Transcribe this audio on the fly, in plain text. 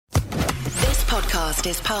podcast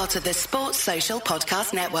is part of the Sports Social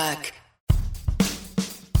Podcast Network.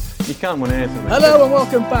 You can't win anything. Hello and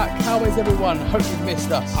welcome back. How is everyone? Hope you've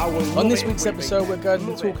missed us. On this week's episode, we're going to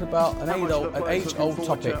be talking about an age-old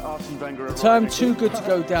topic. The term "too good to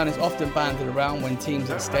go down" is often banded around when teams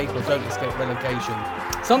escape or don't escape relegation.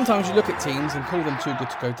 Sometimes you look at teams and call them too good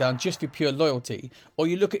to go down just for pure loyalty, or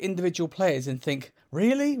you look at individual players and think,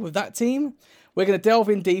 really? With that team? We're going to delve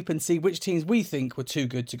in deep and see which teams we think were too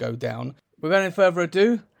good to go down. Without any further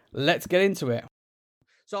ado, let's get into it.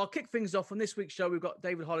 So I'll kick things off on this week's show. We've got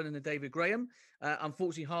David Holland and David Graham.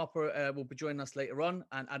 Unfortunately, Harper will be joining us later on,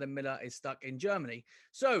 and Adam Miller is stuck in Germany.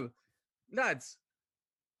 So, lads,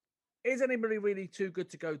 is anybody really too good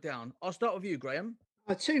to go down? I'll start with you, Graham.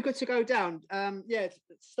 Too good to go down.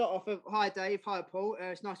 Start off with hi Dave, hi Paul.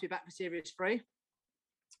 It's nice to be back for Series 3.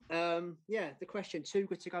 The question: too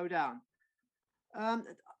good to go down.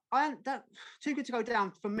 Too good to go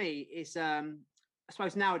down for me is I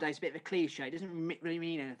suppose nowadays a bit of a cliche. It doesn't really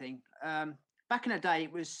mean anything. Back in the day,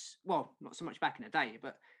 it was, well, not so much back in the day,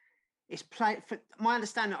 but it's my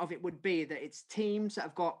understanding of it would be that it's teams that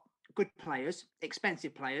have got good players,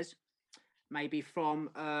 expensive players, maybe from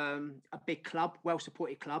a big club,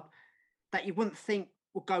 well-supported club, that you wouldn't think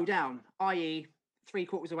would go down, i.e.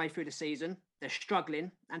 3/4 of the way through the season, they're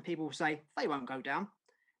struggling, and people will say they won't go down.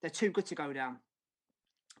 They're too good to go down.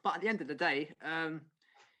 But at the end of the day,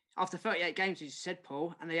 after 38 games, as you said,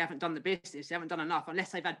 Paul, and they haven't done the business, they haven't done enough,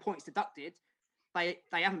 unless they've had points deducted, they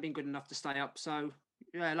haven't been good enough to stay up. So,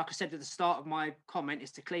 like I said at the start of my comment,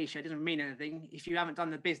 it's the cliche, it doesn't mean anything. If you haven't done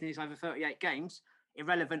the business over 38 games,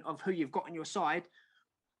 irrelevant of who you've got on your side,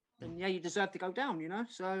 then you deserve to go down,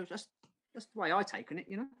 So that's the way I taken it,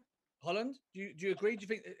 Holland, do you agree? Do you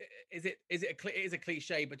think it is a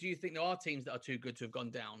cliche, but do you think there are teams that are too good to have gone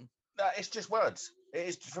down? No, it's just words. It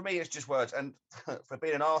is, for me, it's just words. And for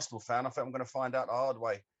being an Arsenal fan, I think I'm going to find out the hard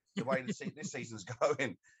way, the way this season's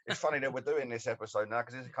going. It's funny that we're doing this episode now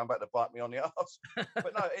because it's come back to bite me on the arse.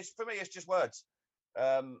 But no, for me, it's just words.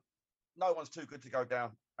 No one's too good to go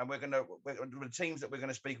down. And the teams that we're going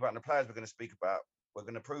to speak about and the players we're going to speak about, we're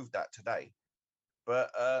going to prove that today. But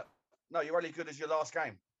no, you're only good as your last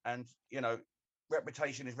game. And,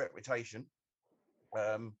 reputation is reputation.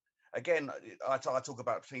 Again, I talk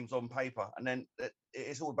about teams on paper, and then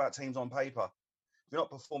it's all about teams on paper. If you're not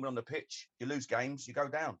performing on the pitch, you lose games, you go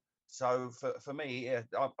down. So for me, yeah,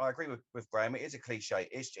 I agree with Graham. It is a cliche.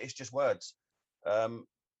 It's just words.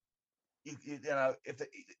 If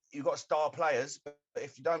you've got star players, but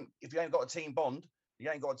if you ain't got a team bond, you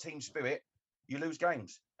ain't got a team spirit, you lose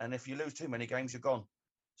games. And if you lose too many games, you're gone.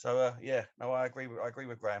 So I agree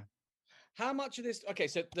with Graham. How much of this? Okay,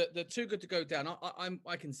 so the too good to go down.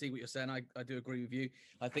 I can see what you're saying. I do agree with you.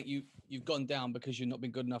 I think you've gone down because you've not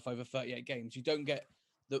been good enough over 38 games. You don't get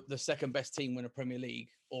the second best team win a Premier League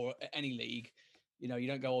or any league. You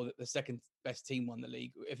don't go, the second best team won the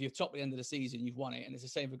league. If you're top at the end of the season, you've won it, and it's the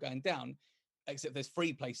same for going down. Except there's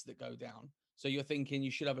 3 places that go down. So you're thinking you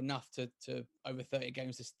should have enough to over 30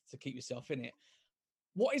 games to keep yourself in it.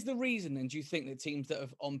 What is the reason, then, do you think that teams that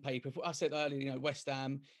have on paper, I said earlier, West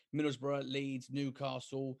Ham, Middlesbrough, Leeds,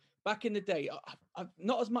 Newcastle, back in the day,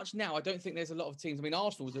 not as much now. I don't think there's a lot of teams. I mean,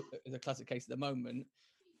 Arsenal is a classic case at the moment,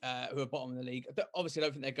 who are bottom of the league. Obviously, I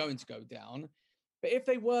don't think they're going to go down. But if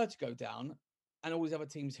they were to go down, and all these other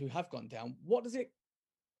teams who have gone down, what does it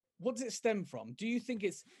stem from? Do you think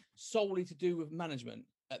it's solely to do with management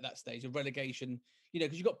at that stage of relegation?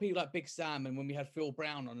 Because you've got people like Big Sam, and when we had Phil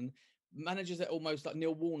Brown on, and managers that almost like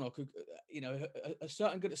Neil Warnock, who, are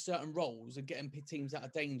certain good at certain roles and getting teams out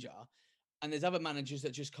of danger. And there's other managers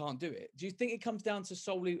that just can't do it. Do you think it comes down to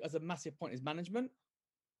solely as a massive point is management?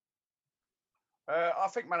 I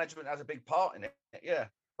think management has a big part in it, yeah.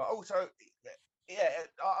 But also, yeah,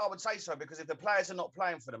 I would say so, because if the players are not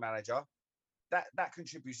playing for the manager, that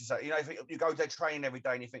contributes to something. If you go there training every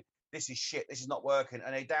day and you think, this is shit, this is not working,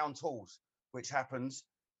 and they're down tools, which happens,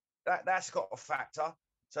 that's got a factor.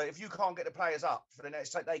 So if you can't get the players up for the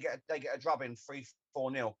next, they get a drubbing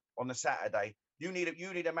 3-4-0 on the Saturday. You need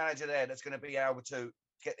a manager there that's going to be able to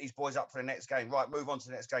get these boys up for the next game. Right, move on to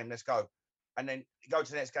the next game. Let's go, and then you go to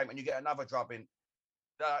the next game and you get another drubbing.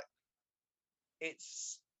 I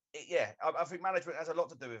think management has a lot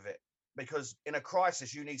to do with it, because in a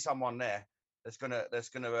crisis you need someone there that's gonna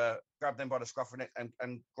grab them by the scruff of the neck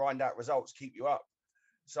and grind out results, keep you up.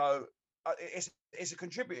 So. It's a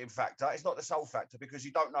contributing factor. It's not the sole factor, because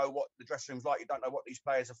you don't know what the dressing room's like. You don't know what these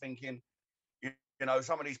players are thinking.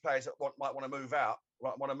 Some of these players that might want to move out,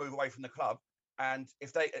 want to move away from the club, and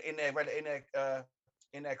if they in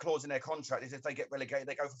their clause in their contract is if they get relegated,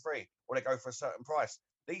 they go for free or they go for a certain price.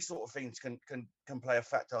 These sort of things can play a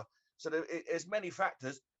factor. So there's many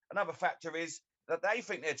factors. Another factor is that they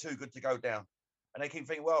think they're too good to go down, and they keep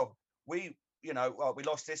thinking, well, we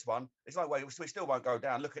lost this one. There's no way we still won't go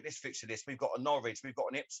down. Look at this fixture list. We've got a Norwich, we've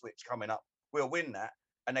got an Ipswich coming up. We'll win that,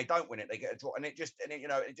 and they don't win it. They get a draw, and it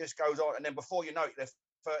just goes on. And then before you know it, they're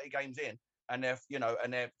 30 games in, and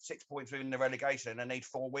they're 6 points within the relegation, and they need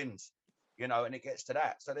 4 wins. And it gets to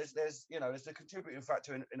that. So there's a contributing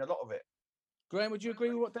factor in a lot of it. Graham, would you agree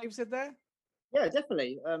with what Dave said there? Yeah,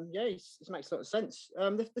 definitely. This makes a lot of sense.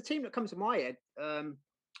 The team that comes to my head,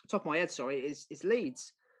 top of my head, sorry, is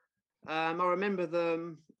Leeds. I remember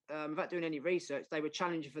them, without doing any research, they were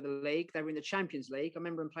challenging for the league. They were in the Champions League. I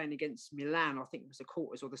remember them playing against Milan. I think it was the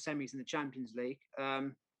quarters or the semis in the Champions League.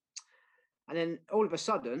 And then all of a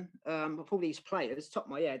sudden, with all these players, top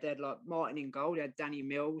of my head, they had like Martin in goal. They had Danny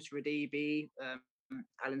Mills, Radibi,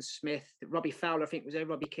 Alan Smith, Robbie Fowler, I think was there,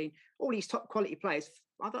 Robbie Keane. All these top quality players.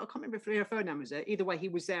 I can't remember if Rio Ferdinand was there. Either way, he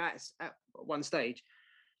was there at one stage.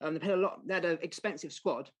 They had an expensive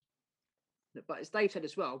squad. But as Dave said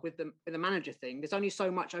as well, with the manager thing, there's only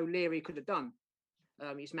so much O'Leary could have done.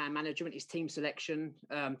 His man management, his team selection,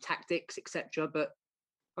 tactics, etc. But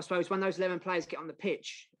I suppose when those 11 players get on the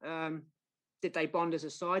pitch, did they bond as a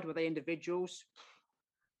side? Were they individuals?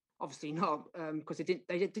 Obviously not, because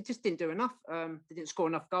they just didn't do enough. They didn't score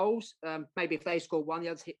enough goals. Maybe if they scored 1,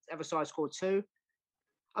 the other side scored 2.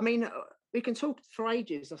 I mean, we can talk for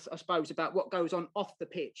ages, I suppose, about what goes on off the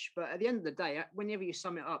pitch. But at the end of the day, whenever you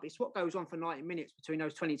sum it up, it's what goes on for 90 minutes between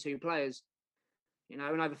those 22 players, and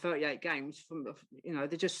over 38 games. They're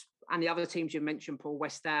just, and the other teams you mentioned, Paul,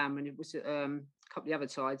 West Ham, and it was a couple of the other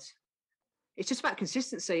sides. It's just about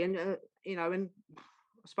consistency, and and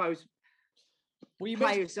I suppose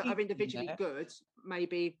players that are individually good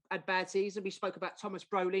maybe had bad seasons. We spoke about Thomas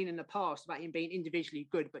Brolin in the past, about him being individually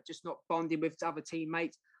good, but just not bonding with other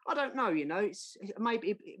teammates. I don't know, it's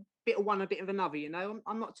maybe a bit of one, a bit of another,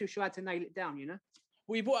 I'm not too sure how to nail it down,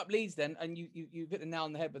 Well, you brought up Leeds then, and you hit the nail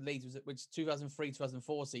on the head with Leeds, which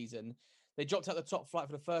 2003-2004 season. They dropped out the top flight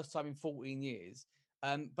for the first time in 14 years.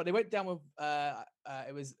 But they went down with,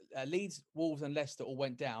 it was Leeds, Wolves and Leicester all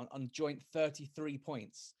went down on joint 33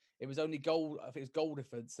 points. It was only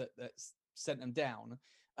Goldiford that sent them down.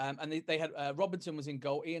 And they had Robinson was in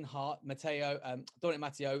goal, Ian Hart, Matteo, Dominic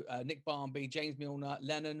Matteo, Nick Barmby, James Milner,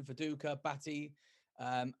 Lennon, Viduka, Batty,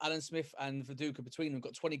 Alan Smith and Viduka between them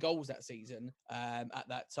got 20 goals that season at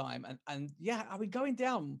that time. And yeah, I mean, going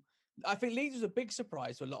down, I think Leeds was a big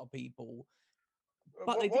surprise to a lot of people.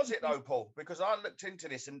 But what was it though, Paul? Because I looked into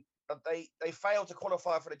this and they failed to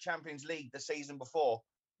qualify for the Champions League the season before.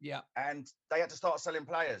 Yeah. And they had to start selling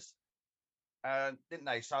players, didn't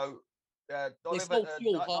they? So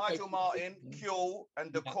Nigel Martin, Kuehl,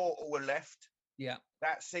 and De Court all were left. Yeah.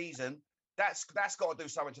 That season, that's got to do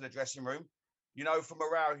something to the dressing room. For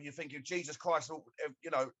morale, you're thinking, Jesus Christ,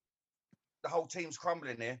 the whole team's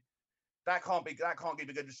crumbling here. That can't be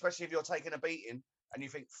good, especially if you're taking a beating and you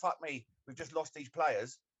think, fuck me, we've just lost these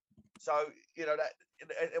players. So, that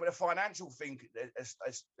a financial thing,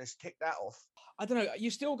 let's kick that off. I don't know.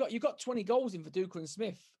 You got 20 goals in for Viduka and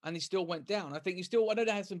Smith, and they still went down. I think I know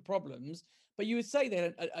they had some problems, but you would say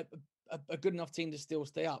they're a good enough team to still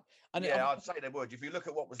stay up. And yeah, I'd say they would. If you look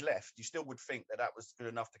at what was left, you still would think that was good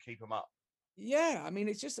enough to keep them up. Yeah, I mean,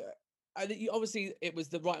 it's just obviously it was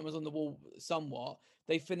the writing was on the wall somewhat.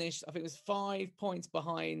 They finished, I think it was 5 points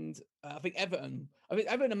behind. I think Everton.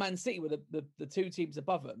 Everton and Man City were the two teams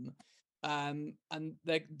above them. And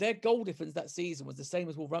their goal difference that season was the same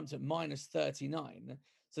as Wolverhampton, minus 39.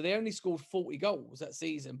 So they only scored 40 goals that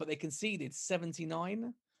season, but they conceded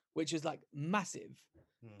 79, which is like massive.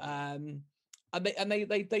 And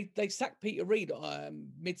they sacked Peter Reid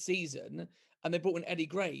mid-season, and they brought in Eddie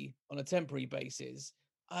Gray on a temporary basis.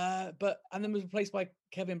 And then was replaced by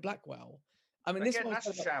Kevin Blackwell. I mean, that's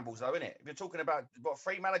a shambles, though, isn't it? If you're talking about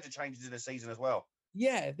 3 manager changes in a season as well.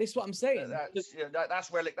 Yeah, this is what I'm saying.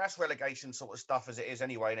 That's relegation sort of stuff as it is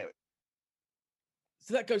anyway, isn't it?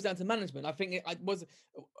 So that goes down to management. I think I'm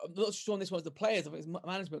not sure on this one was the players. I think it's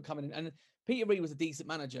management coming in. And Peter Reid was a decent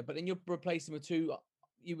manager, but then you're replacing with 2,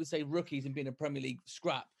 you would say, rookies and being a Premier League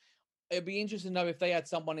scrap. It'd be interesting to know if they had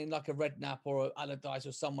someone in like a Redknapp or a Allardyce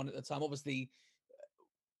or someone at the time. Obviously,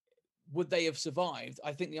 would they have survived?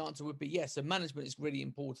 I think the answer would be yes. So management is really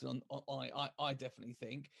important. I definitely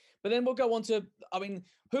think. But then we'll go on to, I mean,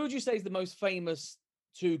 who would you say is the most famous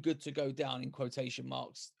too good to go down in quotation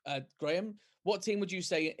marks? Graham, what team would you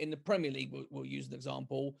say in the Premier League, we'll use an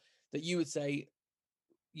example, that you would say,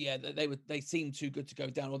 yeah, that they seem too good to go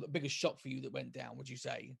down, or the biggest shock for you that went down, would you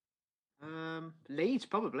say? Leeds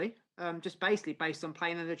probably. Just basically based on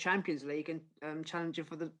playing in the Champions League and challenging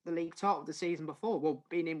for the league title the season before. Well,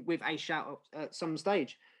 being in with a shout at some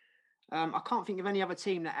stage. I can't think of any other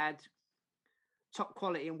team that had top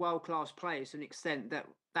quality and world class players to an extent that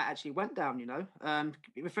actually went down.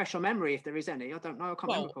 Refresh your memory if there is any. I don't know. I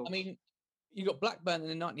can't remember. I mean, you got Blackburn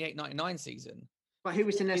in the 98-99 season. But who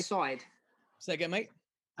was in their side? Say again, mate.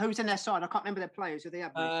 Who was in their side? I can't remember their players. Who they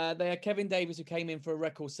had? They had Kevin Davies, who came in for a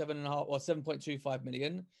record 7.5 or 7.25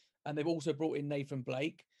 million, and they've also brought in Nathan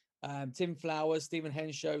Blake, Tim Flowers, Stephen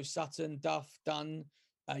Henshaw, Sutton, Duff, Dunn,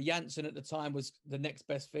 Janssen at the time was the next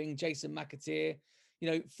best thing. Jason McAteer.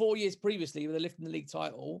 4 years previously, they were lifting the league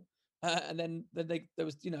title, and then there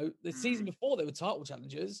was the season before they were title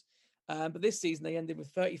challengers, but this season they ended with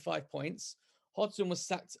 35 points. Hodgson was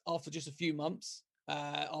sacked after just a few months.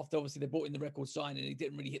 After obviously they brought in the record signing, he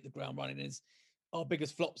didn't really hit the ground running, as our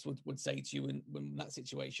biggest flops would say to you in that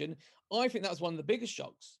situation. I think that was one of the biggest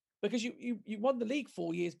shocks, because you won the league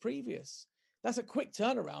 4 years previous. That's a quick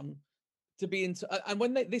turnaround to be into. And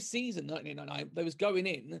when this season, 1999, they was going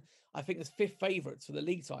in, I think as fifth favourites for the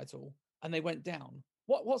league title, and they went down.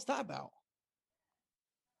 What's that about?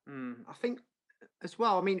 I think as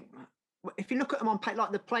well. I mean, if you look at them on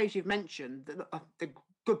like the players you've mentioned, the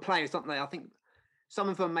good players, aren't they? I think some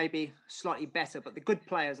of them may be slightly better, but the good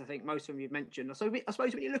players, I think most of them you've mentioned. So I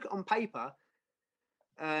suppose when you look at it on paper,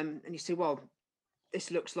 and you see, well,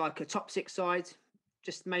 this looks like a top six side,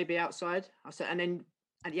 just maybe outside. And then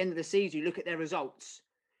at the end of the season, you look at their results,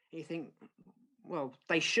 and you think, well,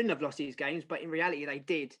 they shouldn't have lost these games, but in reality, they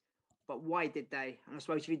did. But why did they? And I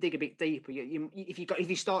suppose if you dig a bit deeper, if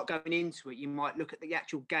you start going into it, you might look at the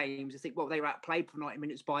actual games and think, well, they were outplayed for 90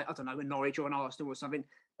 minutes by, I don't know, a Norwich or an Arsenal or something.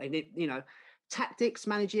 They did, tactics,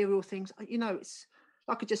 managerial things. It's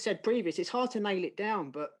like I just said previous, it's hard to nail it down,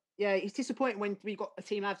 but yeah, it's disappointing when we've got a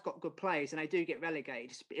team that's got good players and they do get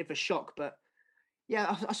relegated. It's a bit of a shock, but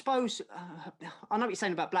yeah, I suppose I know what you're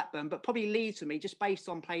saying about Blackburn, but probably Leeds for me, just based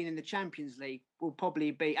on playing in the Champions League, will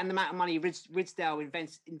probably be, and the amount of money Ridsdale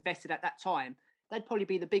invested at that time, they'd probably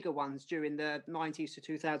be the bigger ones during the 90s to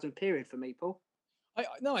 2000 period for me, Paul. I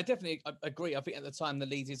definitely agree. I think at the time the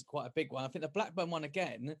Leeds is quite a big one. I think the Blackburn one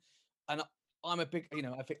again, and I'm a big,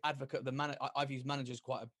 I think advocate of the man. I've used managers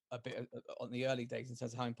quite a bit on the early days in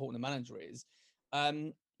terms of how important the manager is.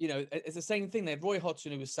 It's the same thing. They had Roy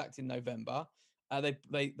Hodgson, who was sacked in November.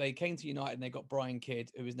 They came to United and they got Brian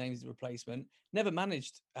Kidd, who was named as the replacement. Never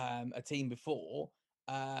managed a team before.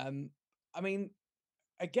 Again,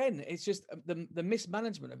 it's just the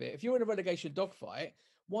mismanagement of it. If you're in a relegation dogfight,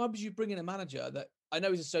 why would you bring in a manager that I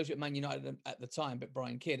know was associate Man United at the time, but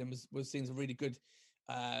Brian Kidd, and was seen as a really good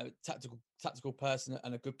tactical person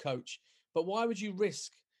and a good coach. But why would you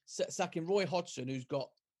risk sacking Roy Hodgson, who's got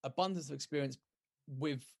abundance of experience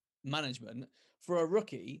with management, for a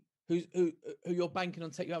rookie who you're banking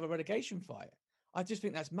on take you out of a relegation fight? I just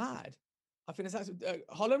think that's mad. I think that's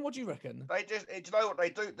Holland. What do you reckon? They just, do you know what they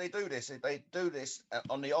do? They do this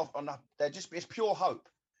on the off. It's pure hope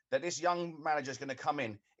that this young manager is going to come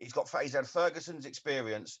in. He's had Ferguson's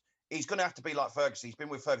experience. He's going to have to be like Ferguson. He's been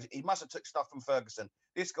with Ferguson. He must have took stuff from Ferguson.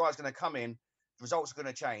 This guy's going to come in. Results are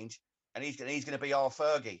going to change, and he's going to be our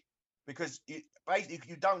Fergie, because basically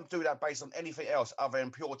you don't do that based on anything else other than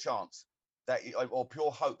pure chance or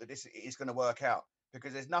pure hope that this is going to work out.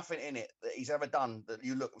 Because there's nothing in it that he's ever done that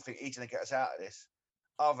you look and think he's going to get us out of this,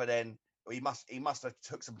 other than he must have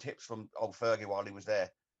took some tips from old Fergie while he was there.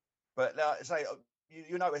 But there's a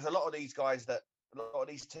lot of these guys a lot of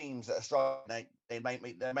these teams that are struggling, they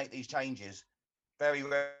make these changes very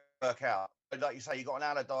rarely work out. Like you say, you got an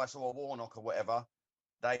Allardyce or a Warnock or whatever.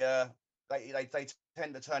 They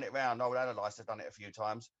tend to turn it around. Old Allardyce has done it a few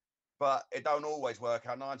times, but it don't always work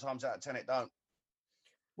out. 9 times out of 10, it don't.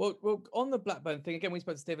 Well, on the Blackburn thing again, we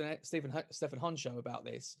spoke to Stephen Honshaw about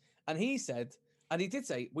this, and he said, and he did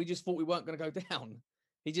say, we just thought we weren't going to go down.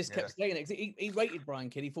 He just kept saying it. He rated Brian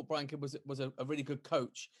Kidd. He thought Brian Kidd was a really good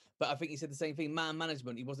coach, but I think he said the same thing. Man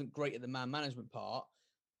management, he wasn't great at the man management part.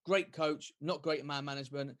 Great coach, not great at man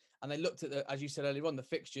management. And they looked at as you said earlier on, the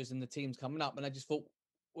fixtures and the teams coming up, and they just thought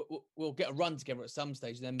we'll get a run together at some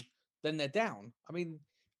stage. Then they're down. I mean,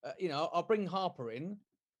 I'll bring Harper in.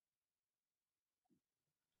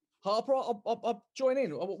 Harper, I'll join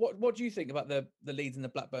in. What do you think about the Leeds and the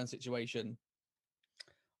Blackburn situation?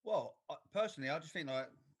 Well, personally, I just think like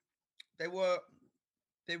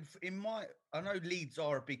I know Leeds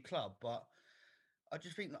are a big club, but I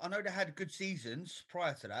just think, I know they had good seasons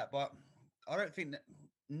prior to that, but I don't think that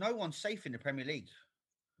no one's safe in the Premier League.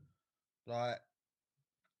 And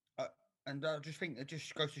I just think it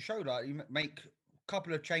just goes to show that you make a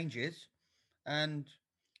couple of changes and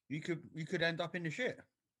you could end up in the shit.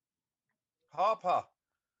 Harper,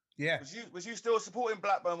 Yeah. was you still supporting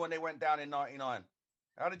Blackburn when they went down in '99?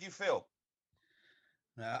 How did you feel?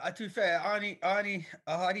 To be fair, I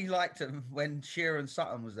only liked them when Shearer and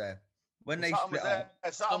Sutton was there. When they Sutton was split there.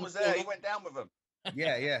 up. Sutton was there. He went down with them.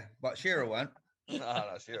 Yeah, but Shearer weren't.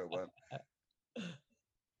 No, Shearer weren't.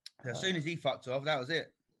 As soon as he fucked off, that was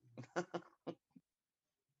it.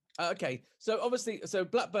 Okay, so obviously,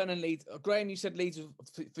 Blackburn and Leeds. Graham, you said Leeds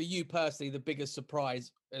was, for you personally, the biggest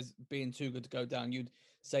surprise as being too good to go down. You'd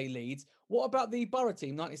say Leeds. What about the Borough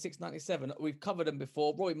team, 96, 97? We've covered them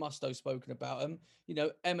before. Roy Musto's spoken about them. You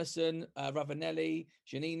know, Emerson, Ravanelli,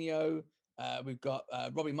 Janino. We've got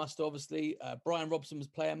Robbie Musto, obviously. Brian Robson was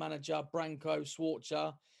player manager. Branco,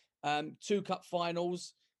 Swarcher. 2 cup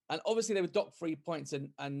finals. And obviously, they were docked 3 points.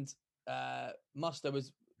 And Musto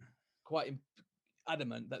was quite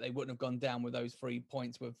adamant that they wouldn't have gone down with those 3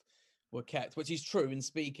 points were kept, which is true in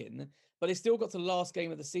speaking. But they still got to the last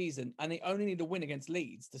game of the season, and they only need a win against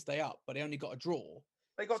Leeds to stay up. But they only got a draw.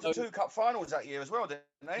 They got to 2 cup finals that year as well, didn't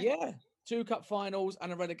they? Yeah, 2 cup finals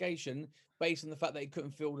and a relegation based on the fact that he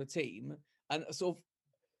couldn't field a team. And sort of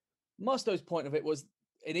Musto's point of it was,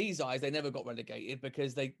 in his eyes, they never got relegated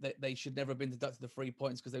because they should never have been deducted the 3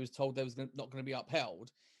 points because they was told they was not going to be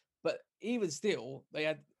upheld. But even still, they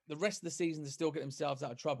had the rest of the season to still get themselves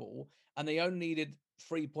out of trouble, and they only needed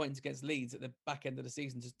 3 points against Leeds at the back end of the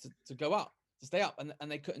season to go up, to stay up,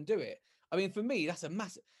 and they couldn't do it. I mean, for me, that's a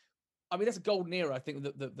massive. I mean, that's a golden era. I think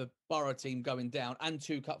the Borough team going down and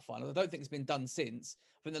 2 cup finals. I don't think it's been done since.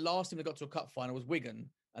 I think the last time they got to a cup final was Wigan,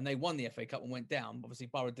 and they won the FA Cup and went down. Obviously,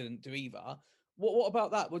 Borough didn't do either. What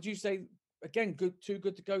about that? Would you say again, too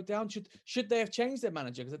good to go down? Should they have changed their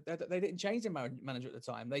manager? Because they didn't change their manager at the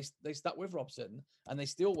time. They stuck with Robson, and they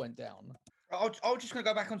still went down. I was just going to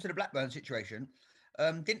go back onto the Blackburn situation.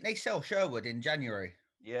 Didn't they sell Sherwood in January?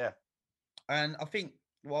 Yeah. And I think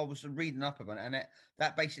I was reading up about it, and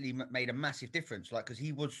that basically made a massive difference. Like, because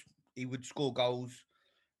he would score goals,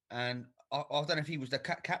 and I don't know if he was the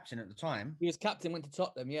captain at the time. He was captain, went to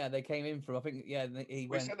Tottenham. Yeah, they came in for. I think. Yeah, he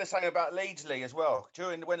went. We said the same about Leeds, Lee, as well.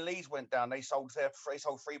 When Leeds went down, they sold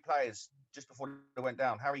 3 players just before they went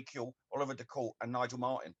down: Harry Kewell, Oliver DeCourt, and Nigel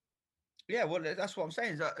Martin. Yeah, well, that's what I'm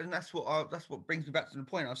saying, and that's what brings me back to the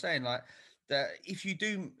point I'm saying. Like, that if you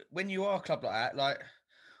do, when you are a club like that, like,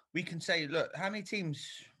 we can say, look, how many teams?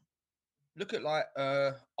 Look at like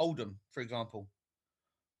Oldham, for example.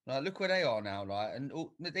 Like, look where they are now. Like, and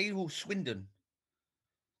they all Swindon.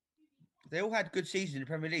 They all had good seasons in the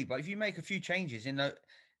Premier League, but if you make a few changes in the,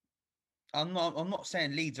 I'm not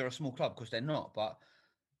saying Leeds are a small club because they're not, but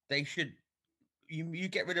they should. You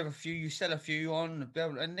get rid of a few, you sell a few on,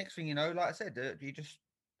 and next thing you know, like I said, you just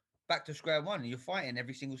back to square one, and you're fighting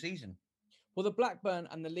every single season. Well, the Blackburn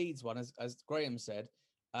and the Leeds one, as Graham said,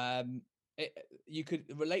 you could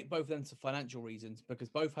relate both of them to financial reasons because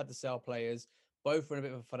both had to sell players, both were in a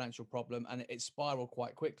bit of a financial problem, and it spiraled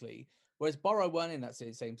quite quickly. Whereas Borough weren't in that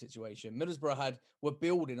same situation. Middlesbrough were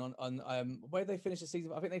building on where they finished the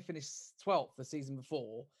season. I think they finished 12th the season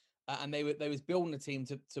before, and they was building a team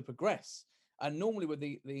to progress. And normally with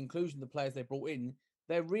the inclusion of the players they brought in,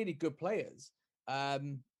 they're really good players.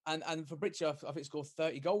 And for Britcher, I think scored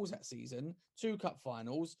 30 goals that season, 2 cup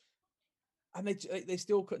finals, and they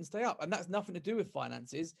still couldn't stay up. And that's nothing to do with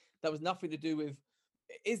finances. That was nothing to do with.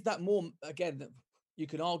 Is that more, again, you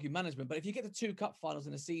can argue management, but if you get to 2 cup finals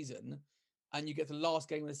in a season and you get to the last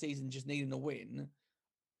game of the season just needing a win,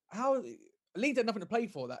 how Leeds had nothing to play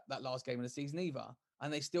for that last game of the season either,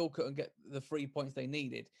 and they still couldn't get the 3 points they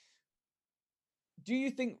needed. Do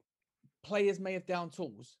you think players may have down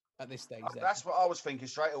tools at this stage? That's what I was thinking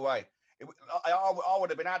straight away. I would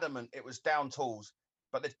have been adamant it was down tools,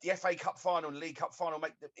 but the FA Cup final and League Cup final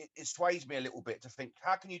it sways me a little bit to think,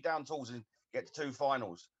 how can you down tools and get to 2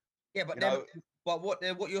 finals? Yeah, but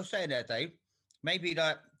what you're saying there, Dave, maybe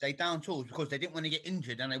that they down tools because they didn't want to get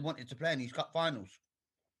injured and they wanted to play in these cup finals.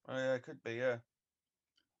 Oh, yeah, it could be, yeah.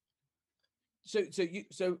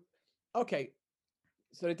 Okay.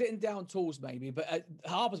 So they didn't down tools maybe, but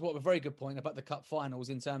Harper's brought up a very good point about the cup finals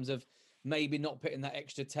in terms of maybe not putting that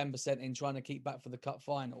extra 10% in trying to keep back for the cup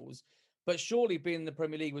finals. But surely being in the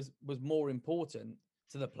Premier League was more important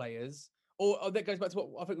to the players. Or that goes back to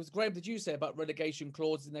what I think it was Graham. Did you say about relegation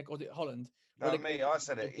clauses in there? Was it Holland? No, me. I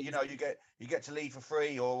said it. You know, you get to leave for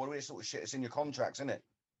free or all this sort of shit. It's in your contracts, isn't it?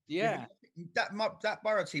 Yeah. That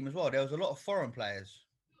Borough team as well. There was a lot of foreign players.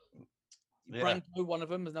 Yeah. Branco, one of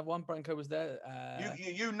them. There's another one. Branco was there.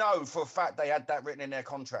 You know for a fact they had that written in their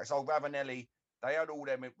contracts. Ravanelli, they had all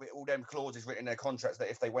them clauses written in their contracts that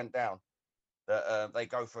if they went down. that they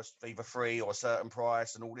go for either free or a certain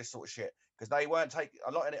price and all this sort of shit, because they weren't taking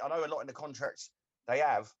a lot in it. I know a lot in the contracts they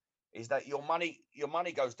have is that your money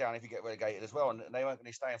goes down if you get relegated as well, and they weren't going to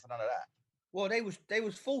be staying for none of that. Well, they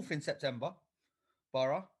was fourth in September,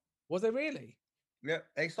 Borough. Was they really? Yeah,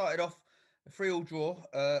 they started off a 3-3 draw.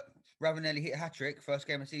 Ravanelli hit a hat-trick, first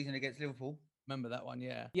game of the season against Liverpool. Remember that one,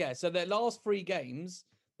 yeah. Yeah, so their last 3 games,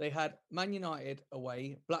 they had Man United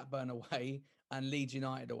away, Blackburn away, and Leeds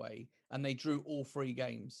United away, and they drew all 3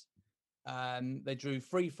 games. They drew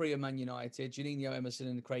 3-3 at Man United, Juninho Emerson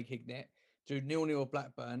and Craig Hignett, drew 0-0 at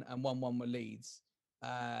Blackburn and 1-1 with Leeds.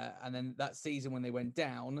 And then that season when they went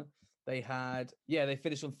down, they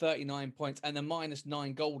finished on 39 points and a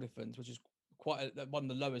 -9 goal difference, which is quite one of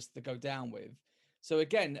the lowest to go down with. So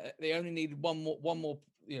again, they only needed one more,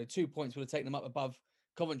 2 points would have taken them up above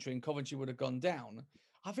Coventry, and Coventry would have gone down.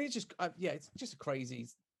 I think it's just a crazy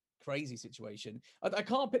situation. I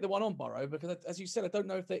can't pick the one on Borough because, as you said, I don't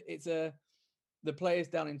know if it's the players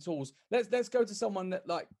down in tools. Let's go to someone that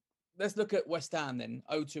let's look at West Ham then,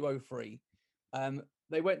 02-03.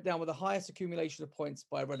 They went down with the highest accumulation of points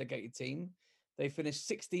by a relegated team. They finished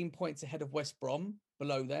 16 points ahead of West Brom,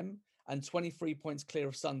 below them, and 23 points clear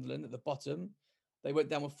of Sunderland at the bottom. They went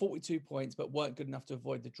down with 42 points, but weren't good enough to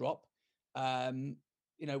avoid the drop.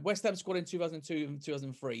 West Ham squad in 2002 and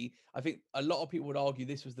 2003. I think a lot of people would argue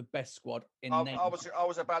this was the best squad in. I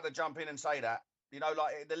was about to jump in and say that.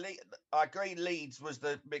 Like the league, I agree. Leeds was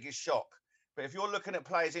the biggest shock, but if you're looking at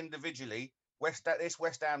players individually, this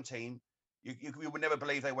West Ham team, you would never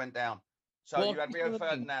believe they went down. So you had Rio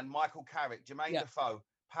Ferdinand, Michael Carrick, Jermaine Defoe,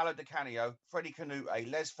 Paolo Di Canio, Freddie Canute,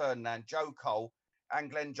 Les Ferdinand, Joe Cole,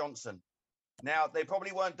 and Glenn Johnson. Now, they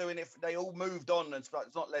probably weren't doing it. They all moved on. It's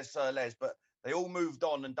not Les, but they all moved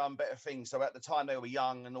on and done better things. So at the time, they were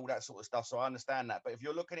young and all that sort of stuff. So I understand that. But if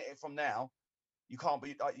you're looking at it from now, you can't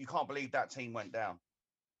believe that team went down.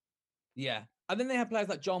 Yeah. And then they had players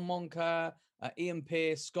like John Monker, Ian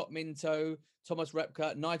Pearce, Scott Minto, Thomas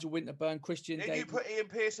Repka, Nigel Winterburn, Christian Did Davis. you put Ian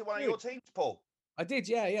Pearce in one of your teams, Paul? I did,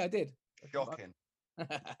 yeah, I did. Shocking.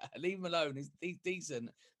 Leave him alone. He's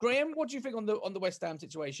decent. Graham, what do you think on the West Ham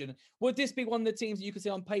situation? Would this be one of the teams that you could see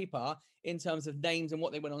on paper in terms of names and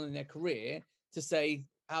what they went on in their career to say,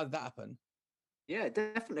 how did that happen? Yeah,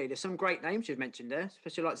 definitely. There's some great names you've mentioned there,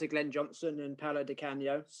 especially like Glenn Johnson and Paolo Di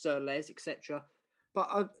Canio, Sir Les, etc.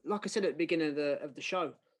 But like I said at the beginning of the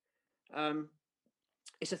show,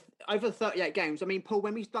 it's over 38 games. I mean, Paul,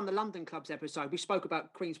 when we've done the London Clubs episode, we spoke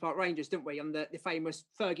about Queen's Park Rangers, didn't we? On the famous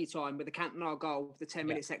Fergie time with the Cantona goal, the 10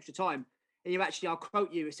 minutes extra time. And I'll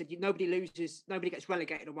quote you, it said, nobody gets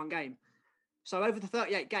relegated in one game. So over the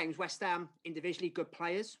 38 games, West Ham, individually good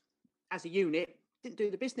players, as a unit, didn't do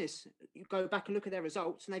the business. You go back and look at their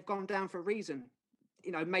results and they've gone down for a reason.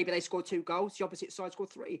 Maybe they scored 2 goals, the opposite side scored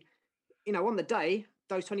 3. On the day,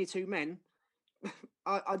 those 22 men,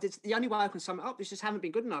 I did. The only way I can sum it up is just haven't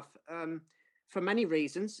been good enough for many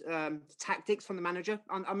reasons. Tactics from the manager.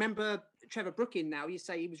 I remember Trevor Brooking. Now you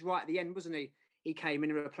say he was right at the end, wasn't he? He came in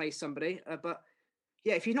and replaced somebody. But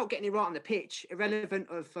yeah, if you're not getting it right on the pitch, irrelevant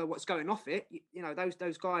of what's going off it,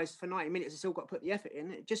 those guys for 90 minutes have still got to put the effort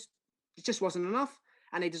in. It just wasn't enough,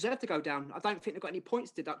 and they deserve to go down. I don't think they've got any points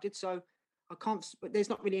deducted, so I can't. But there's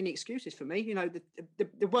not really any excuses for me.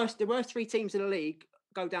 The worst 3 teams in the league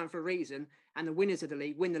go down for a reason, and the winners of the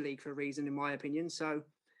league win the league for a reason, in my opinion. So,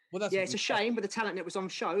 it's a shame with the talent that was on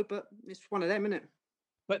show, but it's one of them, isn't it?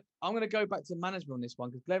 But I'm going to go back to management on this one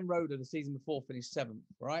because Glenn Roeder the season before finished 7th,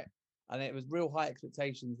 right? And it was real high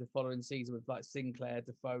expectations the following season with like Sinclair,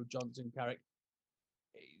 Defoe, Johnson, Carrick,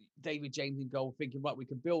 David James in goal, thinking, right, we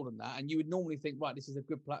can build on that. And you would normally think, right, this is a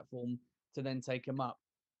good platform to then take them up.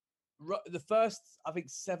 The first, I think,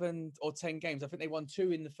 7 or 10 games, I think they won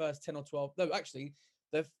 2 in the first 10 or 12. No, actually,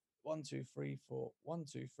 they've 1, 2, 3, 4,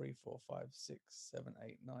 5, 6, 7,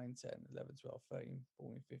 8, 9, 10, 11, 12, 13,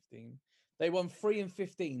 14, 15. They won 3 and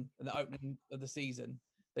 15 in the opening of the season.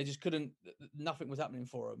 They just couldn't, nothing was happening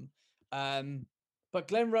for them. But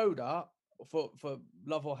Glenn Roeder, for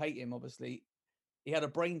love or hate him, obviously, he had a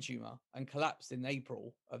brain tumor and collapsed in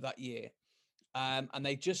April of that year. And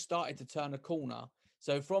they just started to turn a corner.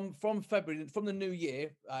 So from February, from the new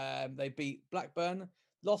year, they beat Blackburn,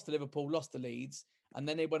 lost to Liverpool, lost to Leeds, and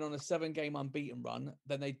then they went on a 7-game unbeaten run.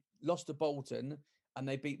 Then they lost to Bolton, and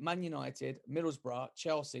they beat Man United, Middlesbrough,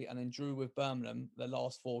 Chelsea, and then drew with Birmingham the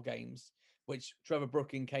last 4 games, which Trevor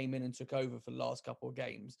Brooking came in and took over for the last couple of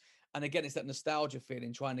games. And again, it's that nostalgia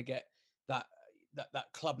feeling, trying to get that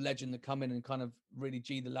club legend to come in and kind of really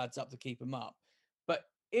G the lads up to keep them up. But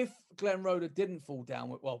if Glenn Roeder didn't fall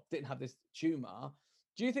down, didn't have this tumour,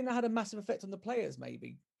 do you think that had a massive effect on the players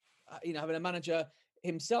maybe? Having a manager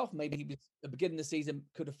himself, maybe he was at the beginning of the season,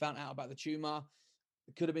 could have found out about the tumour.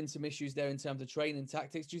 There could have been some issues there in terms of training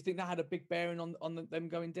tactics. Do you think that had a big bearing on them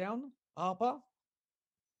going down, Harper?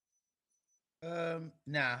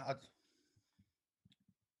 Nah,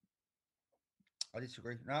 I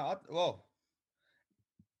disagree. No,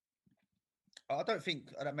 I don't think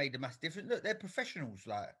that made a massive difference. Look, they're professionals.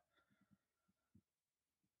 Like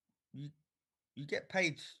you get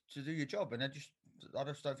paid to do your job, and I just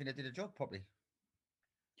don't think they did a job properly.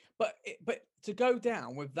 But to go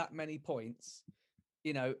down with that many points,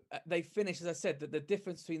 they finished, as I said, that the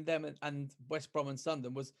difference between them and West Brom and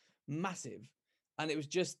Sunderland was massive, and there was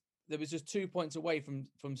just 2 points away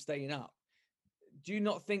from staying up. Do you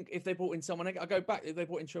not think if they brought in someone, I go back, if they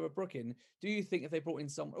brought in Trevor Brooking, do you think if they brought in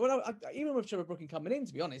someone, well, even with Trevor Brooking coming in,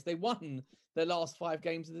 to be honest, they won their last 4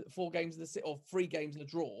 games of or 3 games in a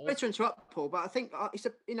draw. Sorry to interrupt, Paul, but I think it's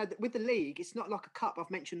with the league, it's not like a cup.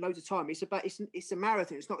 I've mentioned loads of times. It's a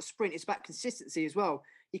marathon. It's not a sprint. It's about consistency as well.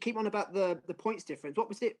 You keep on about the points difference. What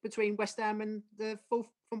was it between West Ham and the fourth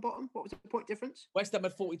from bottom? What was the point difference? West Ham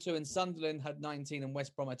had 42 and Sunderland had 19 and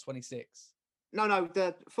West Brom had 26. No,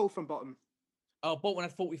 the fourth from bottom. Oh, Bolton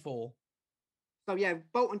had 44. So yeah,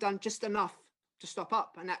 Bolton done just enough to stop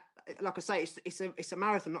up, and that, like I say, it's a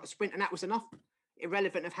marathon, not a sprint, and that was enough.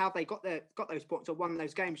 Irrelevant of how they got those points or won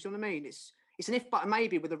those games. You know what I mean? It's an if but a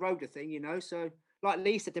maybe with the Roda thing, So like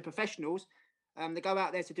Lee said, they're professionals. They go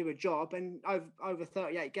out there to do a job, and over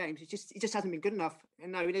 38 games, it just hasn't been good enough.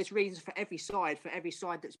 And no, there's reasons for every side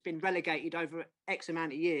that's been relegated over X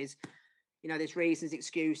amount of years. There's reasons,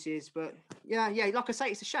 excuses, but yeah, like I say,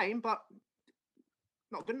 it's a shame, but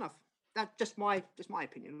not good enough. That's just my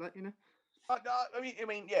opinion, but I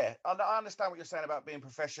mean, yeah, I understand what you're saying about being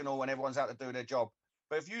professional and everyone's out to do their job.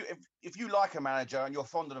 But if you like a manager and you're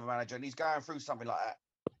fond of a manager and he's going through something like that,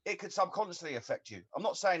 it could subconsciously affect you. I'm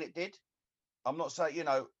not saying it did. I'm not saying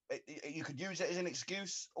you could use it as an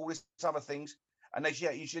excuse, all these other things, and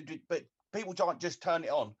you should do. But people don't just turn it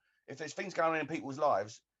on. If there's things going on in people's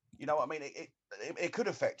lives, you know what I mean. It could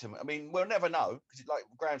affect them. I mean, we'll never know because, like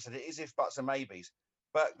Graham said, it is if buts and maybes.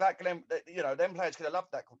 But them players could have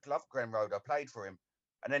loved Graham Roder, played for him,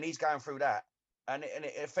 and then he's going through that, and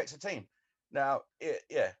it affects the team. Now,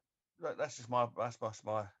 that's just my. Well,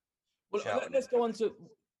 let's go on to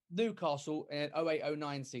Newcastle in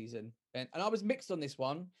 08-09 season, and I was mixed on this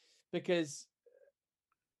one because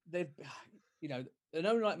they've, an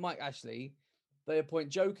owner like Mike Ashley, they appoint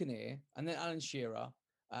Joe Kinnear and then Alan Shearer.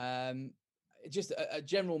 Just a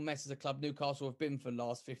general mess as a club Newcastle have been for the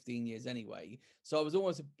last 15 years anyway. So I was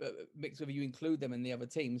almost mixed whether you include them in the other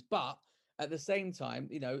teams. But at the same time,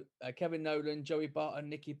 Kevin Nolan, Joey Barton,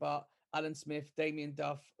 Nicky Butt, Alan Smith, Damien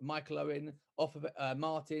Duff, Michael Owen,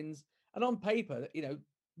 Martins. And on paper,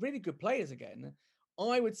 really good players again.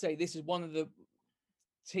 I would say this is one of the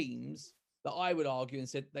teams that I would argue and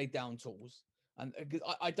said they down tools. And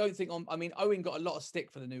I don't think Owen got a lot of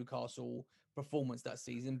stick for the Newcastle performance that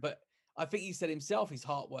season, but I think he said himself his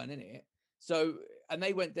heart weren't in it. So, and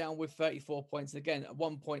they went down with 34 points. And again, at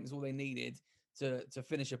 1 point is all they needed to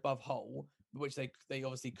finish above Hull, which they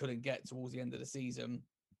obviously couldn't get towards the end of the season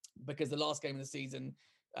because the last game of the season,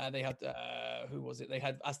 they had, who was it? They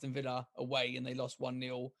had Aston Villa away and they lost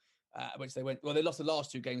 1-0, which they lost the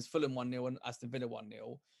last 2 games, Fulham 1-0 and Aston Villa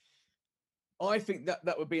 1-0. I think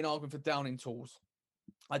that would be an argument for downing tools.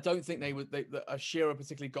 I don't think Shearer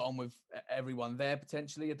particularly got on with everyone there.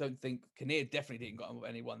 Potentially, I don't think Kinnear definitely didn't get on with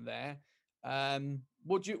anyone there.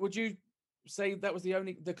 Would you say that was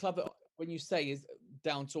the club that when you say is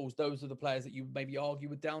down tools, those are the players that you maybe argue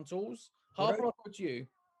with down tools? Harper, I'll put you.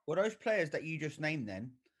 Well, those players that you just named,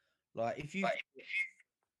 then, like if you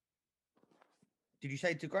did you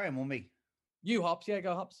say to Graham or me? You, Hops, yeah,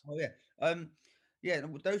 go Hops. Oh yeah, yeah.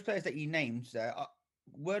 Those players that you named there.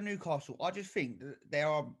 Were Newcastle, I just think that they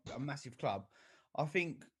are a massive club. I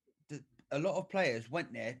think that a lot of players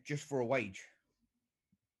went there just for a wage.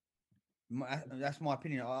 That's my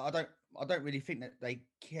opinion. I don't really think that they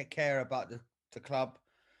care about the club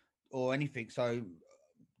or anything. So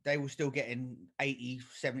they were still getting 80,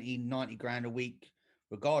 70, 90 grand a week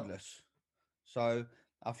regardless. So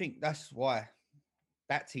I think that's why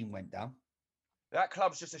that team went down. That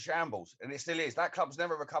club's just a shambles, and it still is. That club's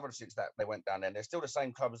never recovered since that they went down there. They're still the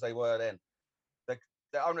same club as they were then.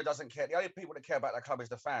 The owner doesn't care. The only people that care about that club is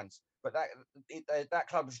the fans. But that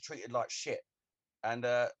club is treated like shit, and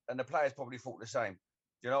the players probably thought the same.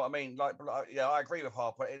 Do you know what I mean? Like yeah, I agree with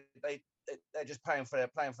Harper. They're just paying for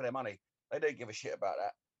their money. They don't give a shit about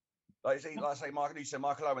that. Like I say,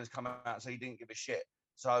 Michael Owens come out and say he didn't give a shit.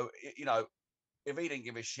 So if he didn't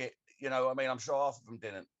give a shit, I'm sure half of them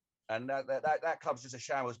didn't. And that club's just a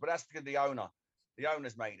shambles, but that's because of the owner. The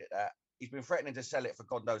owner's made it that. He's been threatening to sell it for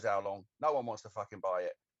God knows how long. No one wants to fucking buy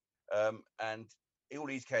it. And all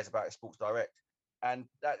he cares about is Sports Direct. And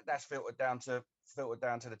that's filtered down to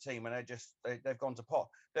the team, and they've gone to pot.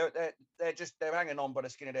 They're hanging on by the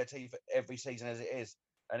skin of their teeth every season as it is,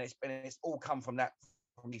 and it's all come from that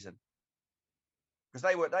reason. Because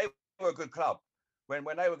they were a good club when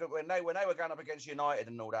they were going up against United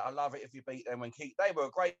and all that. I love it if you beat them. They were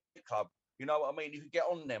a great club. You know what I mean? You could get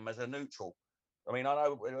on them as a neutral. I mean, I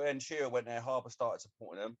know when Shearer went there, Harper started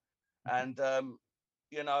supporting them, and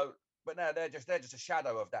but now they're just a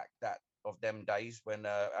shadow of that of them days when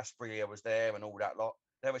Asprilla was there and all that lot.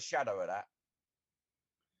 They're a shadow of that.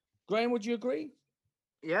 Graham, would you agree?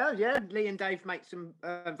 Yeah. Lee and Dave make some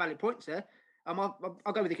valid points there. I'll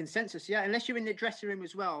go with the consensus. Yeah, unless you're in the dressing room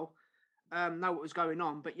as well, know what was going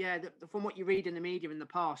on. But yeah, from what you read in the media in the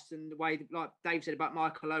past and the way, like Dave said about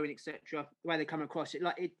Michael Owen, etc., the way they come across it,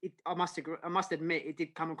 I must admit, it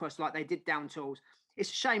did come across like they did down tools.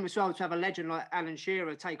 It's a shame as well to have a legend like Alan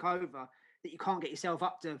Shearer take over, that you can't get yourself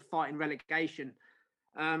up to fighting relegation.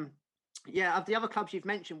 Yeah, of the other clubs you've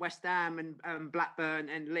mentioned, West Ham and Blackburn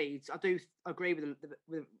and Leeds, I do agree with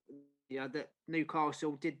that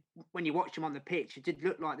Newcastle did, when you watch them on the pitch, it did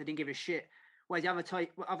look like they didn't give a shit. Whereas the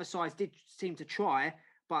other sides did seem to try,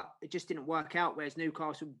 but it just didn't work out. Whereas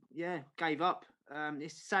Newcastle, gave up.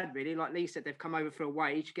 It's sad, really. Like Lee said, they've come over for a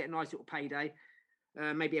wage, get a nice little payday.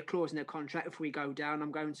 Maybe a clause in their contract, if we go down,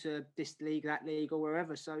 I'm going to this league, that league, or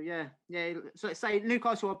wherever. So yeah. So let's say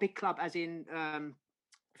Newcastle are a big club, as in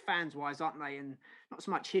fans wise, aren't they? And not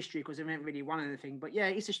so much history because they haven't really won anything. But yeah,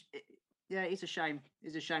 it's a shame.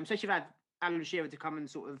 It's a shame. Especially if had Alan Shearer to come and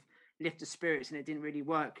sort of lift the spirits, and it didn't really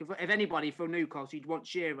work. If anybody from Newcastle, you'd want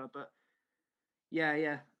Shearer, but yeah,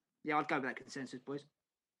 I'd go with that consensus, boys.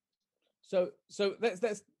 So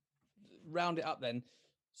let's round it up then.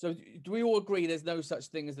 So do we all agree there's no such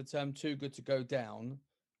thing as the term too good to go down?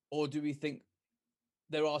 Or do we think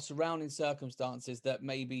there are surrounding circumstances that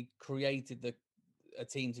maybe created a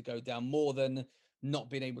team to go down more than not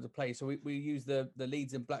being able to play? So we use the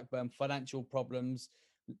Leeds and Blackburn financial problems,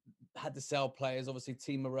 had to sell players. Obviously,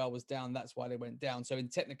 team morale was down. That's why they went down. So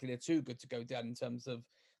technically, they're too good to go down in terms of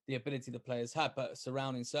the ability the players had, but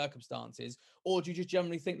surrounding circumstances. Or do you just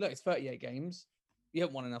generally think, look, it's 38 games. You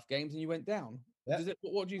haven't won enough games and you went down. Yeah.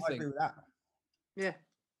 What do you think? I agree with that. Yeah,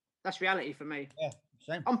 that's reality for me. Yeah,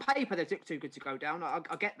 same. On paper, they're too good to go down. I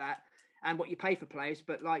get that, and what you pay for players,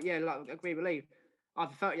 but I agree with Lee.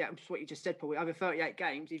 Over 38, what you just said, Paul. Over 38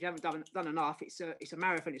 games, if you haven't done enough, it's a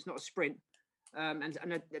marathon. It's not a sprint. And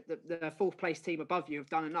the fourth place team above you have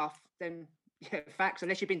done enough. Then facts.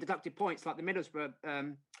 Unless you've been deducted points, like the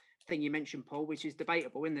Middlesbrough thing you mentioned, Paul, which is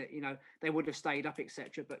debatable, isn't it? They would have stayed up,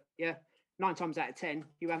 etc. But yeah. 9 times out of 10,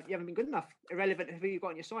 you haven't been good enough. Irrelevant of who you've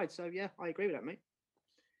got on your side. So yeah, I agree with that, mate.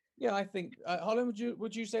 Yeah, I think Holland,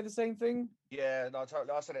 would you say the same thing? Yeah, no,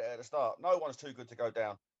 totally. I said it at the start. No one's too good to go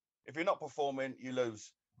down. If you're not performing, you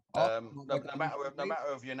lose. No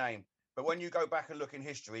matter of your name. But when you go back and look in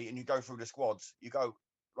history and you go through the squads, you go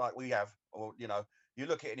like we have, or you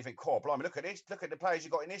look at it and you think, "Cool, blimey, look at this. Look at the players you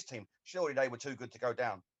got in this team. Surely they were too good to go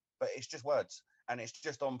down." But it's just words, and it's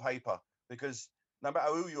just on paper, because no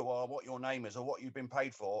matter who you are, what your name is, or what you've been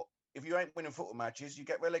paid for, if you ain't winning football matches, you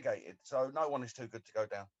get relegated. So no one is too good to go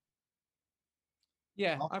down.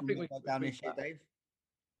 Yeah, I think we go down this year, Dave.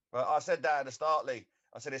 But I said that at the start, Lee.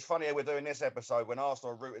 I said it's funny how we're doing this episode when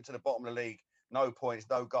Arsenal are rooted to the bottom of the league, no points,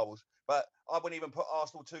 no goals. But I wouldn't even put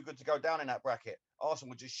Arsenal too good to go down in that bracket.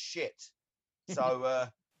 Arsenal were just shit. So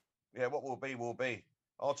what will be will be.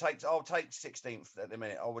 I'll take 16th at the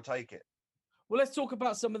minute. I will take it. Well, let's talk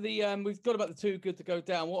about some of the. We've got about the too good to go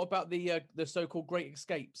down. What about the so-called great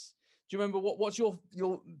escapes? Do you remember what's your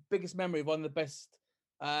biggest memory of one of the best,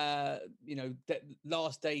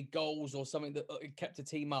 last day goals or something that kept a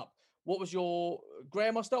team up? What was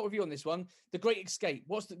Graham? I'll start with you on this one. The great escape.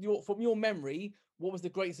 From your memory? What was the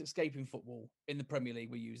greatest escape in football in the Premier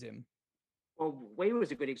League? We use him. Well, Wales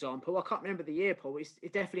was a good example. I can't remember the year, Paul. It's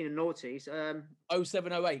definitely in the noughties.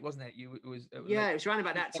 07-08, wasn't it? It was around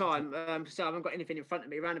about that time. So I haven't got anything in front of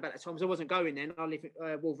me around about that time. So I wasn't going then. I live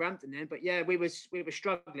at Wolverhampton then. But yeah, we were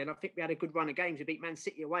struggling. I think we had a good run of games. We beat Man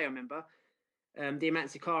City away, I remember.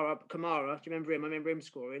 Diamante Kamara. Do you remember him? I remember him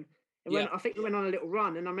scoring. And I think we went on a little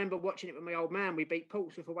run, and I remember watching it with my old man. We beat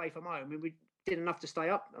Portsmouth away from home, and we did enough to stay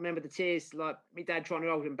up. I remember the tears, like my dad trying to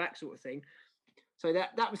hold him back, sort of thing. So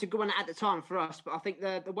that was a good one at the time for us. But I think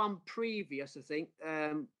the one previous,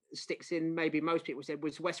 sticks in, maybe most people said,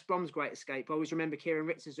 was West Brom's great escape. I always remember Kieran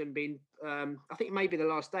Richardson being, I think maybe the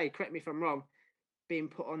last day, correct me if I'm wrong, being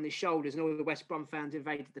put on his shoulders, and all the West Brom fans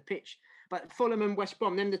invaded the pitch. But Fulham and West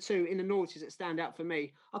Brom, them the two in the noughties that stand out for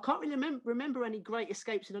me. I can't really remember any great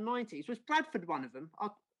escapes in the 90s. Was Bradford one of them? I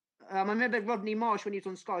remember Rodney Marsh when he was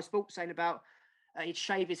on Sky Sports saying about he'd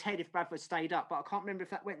shave his head if Bradford stayed up, but I can't remember if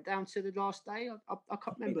that went down to the last day. I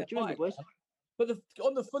can't remember. Do you remember, boys? But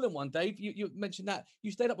on the Fulham one, Dave, you mentioned that you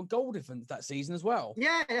stayed up on goal difference that season as well.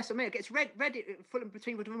 Yeah, that's what I mean. It gets Reading, Fulham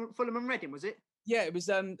between Fulham and Reading, was it? Yeah, it was.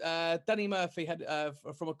 Danny Murphy had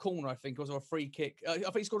from a corner, I think, or a free kick. I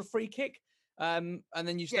think he scored a free kick. And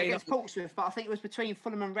then you stayed against Portsmouth, but I think it was between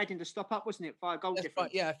Fulham and Reading to stop up, wasn't it? Via goal difference.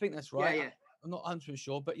 Right. Yeah, I think that's right. Yeah. I'm not 100%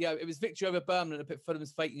 sure, but yeah, it was victory over Birmingham that put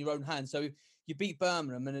Fulham's fate in your own hands. So you beat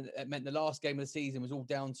Birmingham, and it meant the last game of the season was all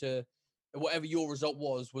down to whatever your result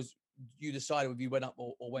was you decided whether you went up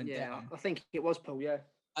or went down. I think it was, Paul. Yeah,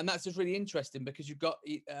 and that's just really interesting because you've got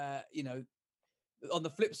on the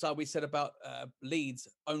flip side, we said about Leeds,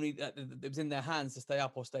 only it was in their hands to stay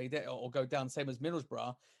up or stay there or go down, same as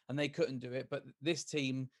Middlesbrough, and they couldn't do it. But this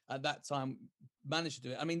team at that time managed to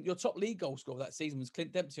do it. I mean, your top league goal scorer that season was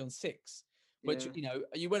Clint Dempsey on 6, which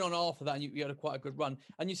you went on after that and you had quite a good run.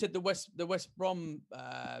 And you said the West Brom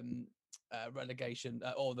relegation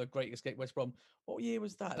or the Great Escape West Brom. What year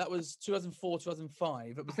was that? That was 2004,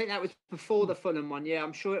 2005. I think that was before the Fulham one. Yeah,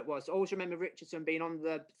 I'm sure it was. I always remember Richardson being on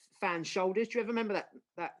the fans' shoulders. Do you ever remember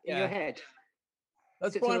that in your head?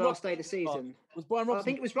 That's the last day of the season. Was Brian Robson? I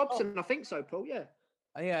think it was Robson. I think so, Paul. Yeah.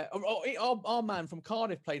 Yeah. Our man from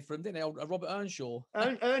Cardiff played for him, didn't he? Robert Earnshaw.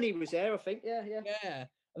 Ernie was there, I think. Yeah. Yeah.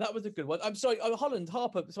 That was a good one. I'm sorry, Holland,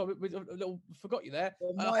 Harper. Sorry, we forgot you there.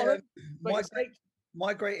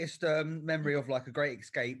 My greatest memory of like a great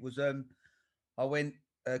escape was I went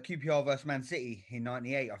QPR versus Man City in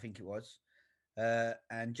 '98, I think it was,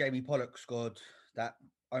 and Jamie Pollock scored that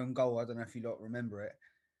own goal. I don't know if you lot remember it.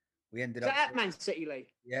 We ended up at Man City, Lee.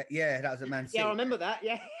 Yeah, that was at Man City. Yeah, I remember that.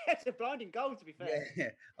 Yeah, it's a blinding goal, to be fair.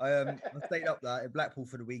 Yeah. I stayed up there in Blackpool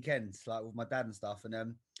for the weekends, like with my dad and stuff,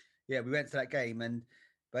 and we went to that game, and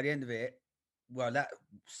by the end of it, well, that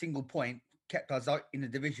single point kept us out in the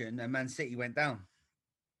division, and Man City went down.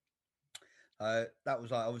 That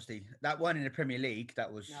was like obviously that one in the Premier League.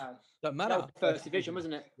 That was don't matter. That was first division,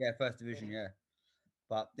 wasn't it? Yeah, first division. Yeah,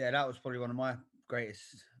 but yeah, that was probably one of my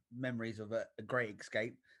greatest memories of a great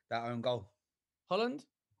escape. That own goal. Holland.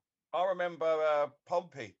 I remember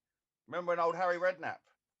Pompey. Remember when old Harry Redknapp?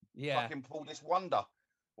 Yeah. Fucking pulled this wonder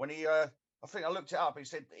when he. I think I looked it up. He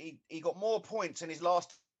said he got more points in his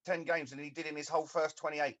last 10 games than he did in his whole first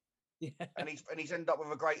 28. Yeah. And he's ended up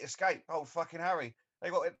with a great escape. Old fucking Harry. They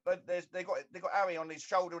got Harry on his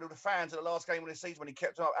shoulder with the fans at the last game of the season when he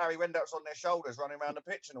kept him up. Harry Redknapp's on their shoulders running around the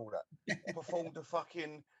pitch and all that.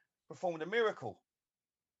 performed a miracle.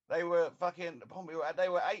 They were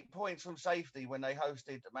 8 points from safety when they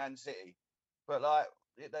hosted Man City, but like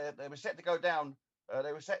they were set to go down.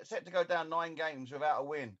 They were set to go down 9 games without a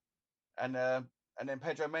win, and then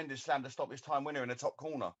Pedro Mendes slammed a stop his time winner in the top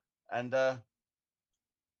corner, and so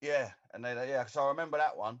I remember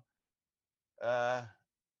that one.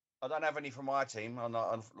 I don't have any from my team. I'm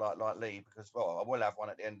not like Lee because I will have one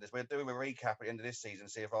at the end of this. We'll do a recap at the end of this season,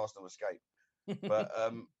 see if Arsenal escape. But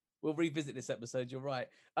we'll revisit this episode. You're right.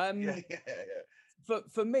 Yeah.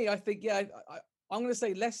 For me, I think I'm going to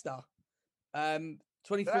say Leicester.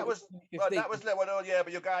 2015.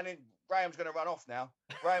 But you're going in. Graham's going to run off now.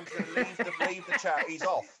 Graham's going to leave the chat. He's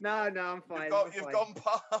off. No, I'm fine. You've gone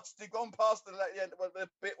past the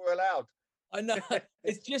bit we're allowed. I know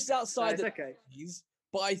it's just outside no, okay.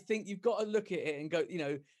 But I think you've got to look at it and go,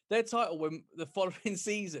 their title when the following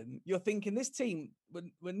season, you're thinking this team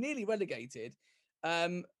were nearly relegated.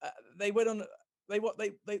 They went on,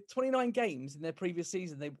 they 29 games in their previous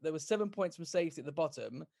season. There were 7 points from safety at the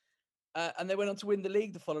bottom, and they went on to win the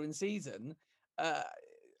league the following season.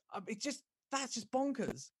 That's just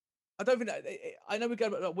bonkers. I don't think I know we're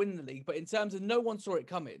going about winning the league, but in terms of no one saw it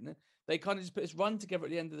coming, they kind of just put this run together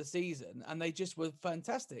at the end of the season, and they just were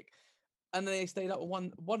fantastic. And then they stayed up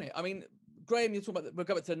and won it. I mean, Graham, you're talking about we'll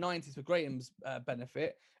go back to the 90s for Graham's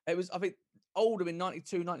benefit. It was, I think, Oldham in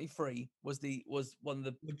 92, 93 was one of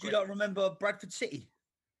the. Would you not remember Bradford City?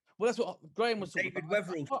 Well, that's what Graham was talking David about.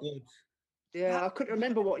 Weatherall scored. Yeah, I couldn't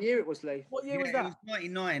remember what year it was, Lee. What year was that?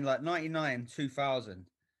 It was 99, 2000.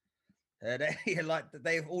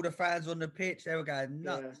 They have all the fans on the pitch. They were going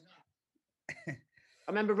nuts. Yeah.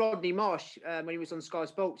 I remember Rodney Marsh when he was on Sky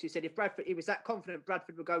Sports. He said he was that confident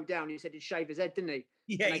Bradford would go down. He said he'd shave his head, didn't he?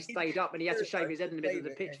 Yeah. And they stayed up, and he had to shave his head in the middle of the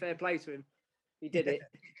pitch. Fair play to him. He did it.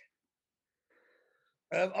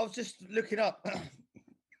 I was just looking up,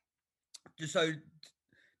 just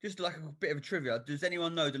like a bit of a trivia. Does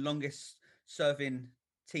anyone know the longest serving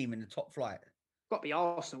team in the top flight? Got to be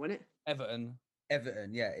Arsenal, isn't it? Everton.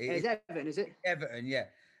 Everton, yeah. It's Everton, is it? Everton, yeah.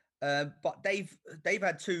 But they've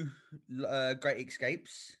had 2 great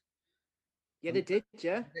escapes. Yeah, they did.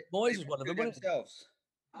 Yeah. Moyes was one of them, wasn't it? themselves.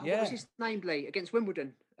 Oh, Yeah. What was his name, Lee? Against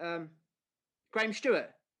Wimbledon. Graham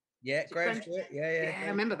Stewart. Yeah, it Graham Graham- Stewart. Yeah, Yeah, I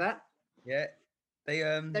remember that. Yeah, they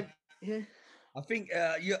Yeah. I think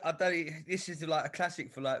I don't. This is like a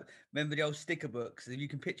classic for like. Remember the old sticker books? If you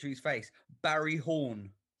can picture his face, Barry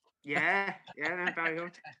Horn. Yeah. Barry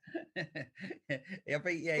Horn. Yeah,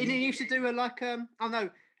 but yeah, He used to do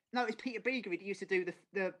no, it's Peter Beager. He used to do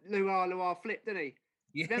the Luar flip, didn't he?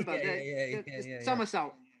 yeah, Remember yeah, the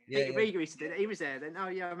somersault? Yeah, Peter Beager used to do that. He was there then. Oh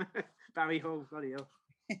yeah, I remember Barry Hall. Bloody hell.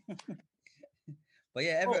 But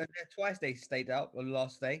yeah, Everton twice they stayed out on the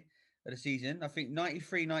last day of the season. I think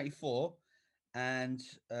 93, 94, and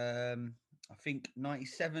I think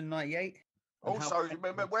 97, 98. Also,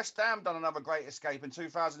 remember West Ham done another great escape in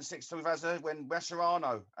 2006, 2008 when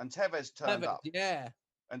Mascherano and Tevez turned up. Yeah.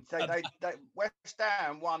 And they West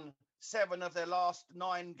Ham won 7 of their last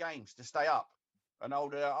 9 games to stay up. And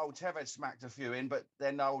old Tevez smacked a few in, but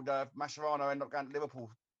then old Mascherano ended up going to Liverpool.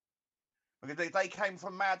 Because they came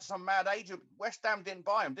from some mad agent. West Ham didn't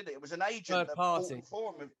buy them, did it? It was an agent Third that party. bought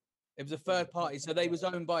for them. It was a third party, so they was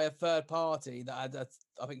owned by a third party that had,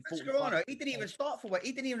 I think, 45. Mascherano, he didn't even start for West.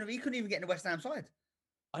 He couldn't even get in the West Ham side.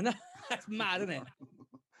 I know. That's mad, isn't it?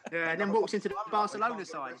 Yeah, and then walks into the Barcelona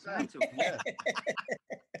side. It's mental. Yeah.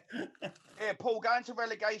 Yeah, Paul, going to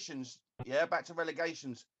relegations. Yeah, back to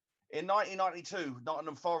relegations. In 1992,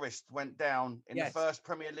 Nottingham Forest went down in the first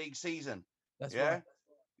Premier League season. That's yeah. right.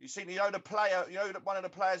 You see, the player, one of the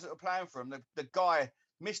players that were playing for him, the guy,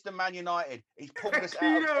 Mr. Man United, he's pulled us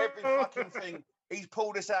out of every fucking thing. He's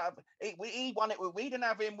pulled us out of. He won it. We didn't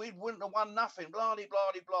have him. We wouldn't have won nothing. Blah blah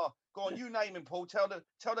blah blah. Go on, you name him, Paul. Tell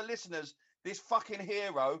the listeners this fucking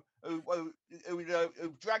hero who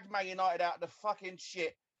dragged Man United out of the fucking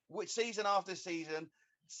shit, which season after season.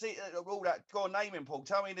 See all that. Go on, name him, Paul.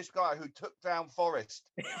 Tell me this guy who took down Forest.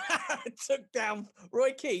 Took down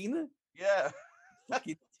Roy Keane. Yeah.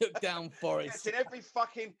 Fucking took down Forest.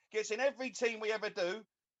 Gets in every team we ever do,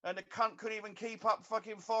 and the cunt couldn't even keep up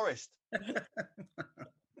fucking Forest.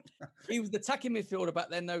 He was the attacking midfielder back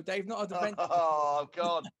then, though, Dave, not a defensive. Oh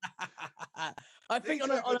God! I think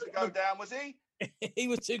on a go down, was he? He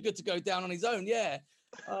was too good to go down on his own. Yeah.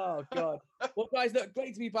 Oh God. Well, guys, look,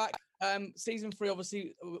 great to be back. Season 3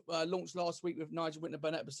 obviously launched last week with Nigel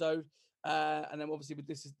Winterburn episode, and then obviously with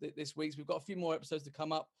this week's, we've got a few more episodes to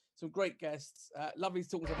come up. Some great guests. Lovely to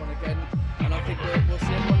talk to everyone again, and I think we'll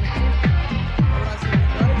see everyone next week. Have a nice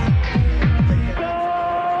evening, guys.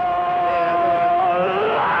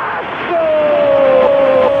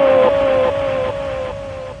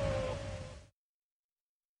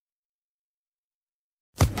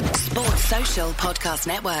 Sports Social Podcast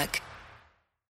Network.